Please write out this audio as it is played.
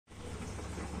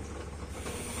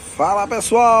Fala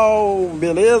pessoal,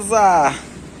 beleza?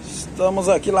 Estamos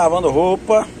aqui lavando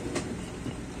roupa.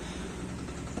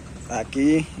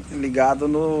 Aqui ligado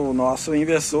no nosso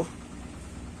inversor.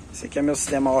 Esse aqui é meu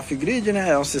sistema off-grid,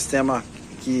 né? É um sistema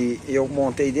que eu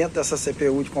montei dentro dessa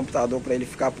CPU de computador para ele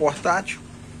ficar portátil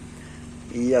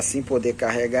e assim poder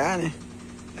carregar, né?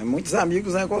 Muitos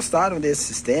amigos, né, gostaram desse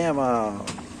sistema.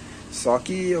 Só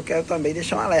que eu quero também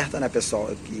deixar um alerta, né, pessoal?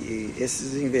 Que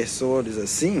esses inversores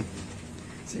assim,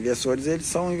 os inversores, eles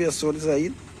são inversores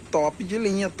aí top de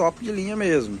linha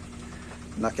mesmo.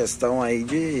 Na questão aí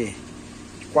de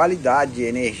qualidade de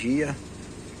energia.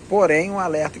 Porém, um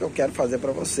alerta que eu quero fazer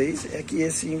para vocês é que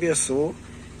esse inversor,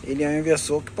 ele é um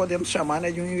inversor que podemos chamar,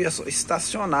 né, de um inversor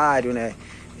estacionário, né?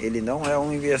 Ele não é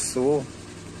um inversor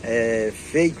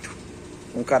feito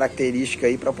com característica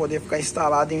aí para poder ficar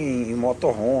instalado em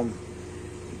motorhome,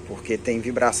 porque tem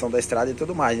vibração da estrada e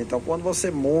tudo mais. Então, quando você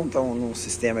monta um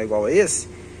sistema igual esse,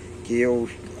 que eu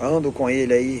ando com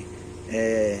ele aí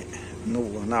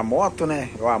na moto, né?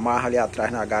 Eu amarro ali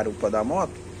atrás na garupa da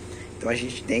moto. Então a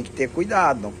gente tem que ter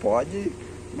cuidado, não pode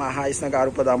amarrar isso na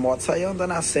garupa da moto e sair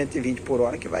andando a 120 por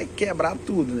hora, que vai quebrar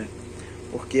tudo, né?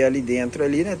 Porque ali dentro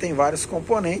ali, né, tem vários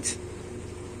componentes,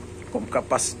 como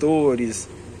capacitores,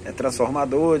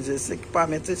 transformadores. Esses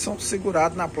equipamentos, eles são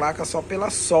segurados na placa só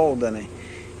pela solda, né?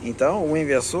 Então o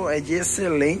inversor é de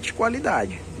excelente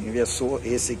qualidade. Inversor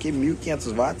esse aqui,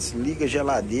 1500 watts, liga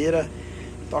geladeira,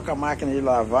 toca máquina de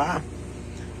lavar,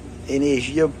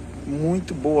 energia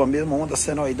muito boa mesmo, onda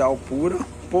senoidal pura.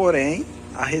 Porém,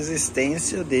 a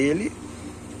resistência dele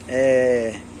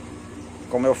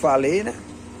como eu falei, né,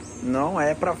 não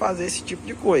é para fazer esse tipo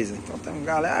de coisa. Então tem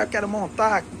galera, eu quero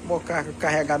montar, vou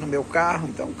carregar no meu carro,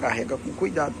 então carrega com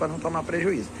cuidado para não tomar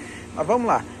prejuízo. Mas vamos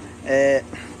lá.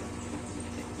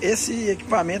 Esse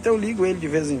equipamento eu ligo ele de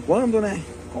vez em quando, né?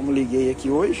 Como liguei aqui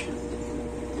hoje.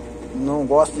 Não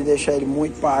gosto de deixar ele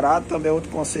muito parado. Também é outro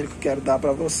conselho que eu quero dar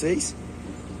para vocês,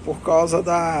 por causa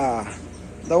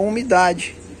da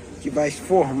umidade que vai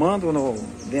formando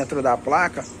dentro da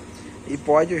placa e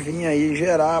pode vir aí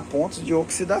gerar pontos de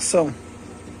oxidação.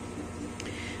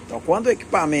 Então, quando o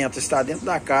equipamento está dentro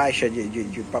da caixa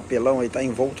de papelão, ele está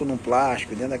envolto num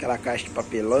plástico, dentro daquela caixa de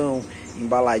papelão,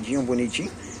 embaladinho,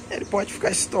 bonitinho, ele pode ficar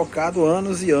estocado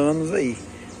anos e anos aí.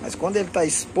 Mas quando ele está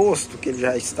exposto, que ele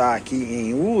já está aqui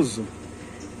em uso,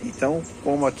 então,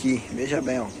 como aqui, veja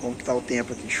bem, ó, como que está o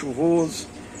tempo aqui, chuvoso,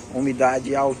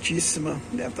 umidade altíssima,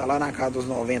 deve estar lá na casa dos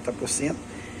 90%.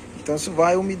 Então isso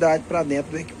vai umidade para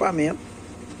dentro do equipamento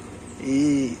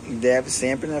e deve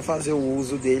sempre, né, fazer o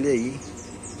uso dele aí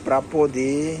para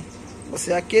poder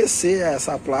você aquecer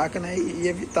essa placa, né, e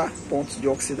evitar pontos de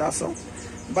oxidação.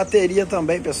 Bateria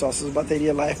também, pessoal, essas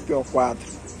baterias lá FPO4,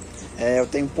 eu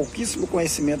tenho pouquíssimo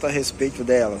conhecimento a respeito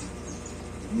dela,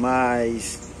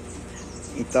 mas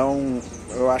então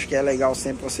eu acho que é legal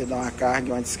sempre você dar uma carga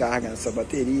e uma descarga nessa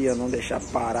bateria, não deixar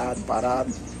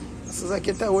parado. Essas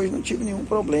aqui até hoje não tive nenhum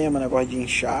problema, negócio de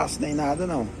inchaço nem nada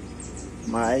não,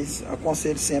 mas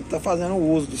aconselho sempre estar fazendo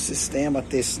uso do sistema,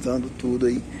 testando tudo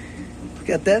aí,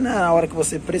 porque até na hora que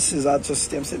você precisar do seu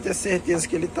sistema, você ter certeza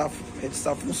que ele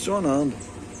está funcionando.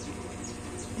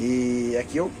 E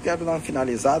aqui eu quero dar uma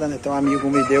finalizada, né? Tem um amigo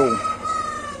me deu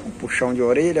um puxão de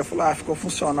orelha, falou, ficou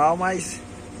funcional, mas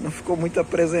não ficou muito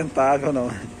apresentável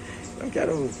não. Então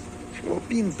acho que eu vou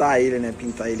pintar ele, né?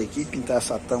 Pintar ele aqui, pintar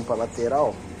essa tampa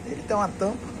lateral. Ele tem uma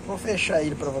tampa, vou fechar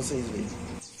ele para vocês verem.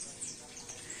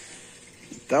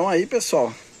 Então aí,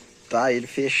 pessoal, tá ele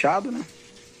fechado, né?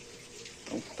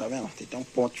 Então, tá vendo? Tem até um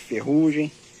ponto de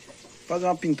ferrugem. Vou fazer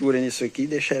uma pintura nisso aqui,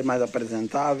 deixar ele mais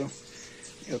apresentável.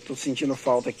 Eu tô sentindo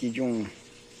falta aqui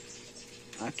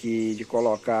de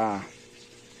colocar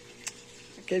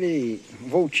aquele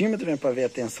voltímetro, né, para ver a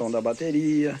tensão da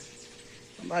bateria.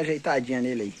 Vou dar uma ajeitadinha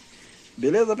nele aí.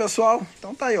 Beleza, pessoal?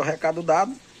 Então tá aí, o recado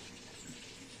dado.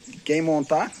 Quem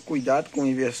montar, cuidado com o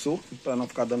inversor para não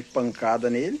ficar dando pancada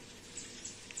nele.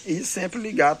 E sempre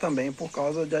ligar também por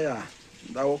causa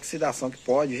da oxidação que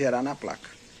pode gerar na placa.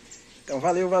 Então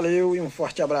valeu e um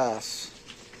forte abraço.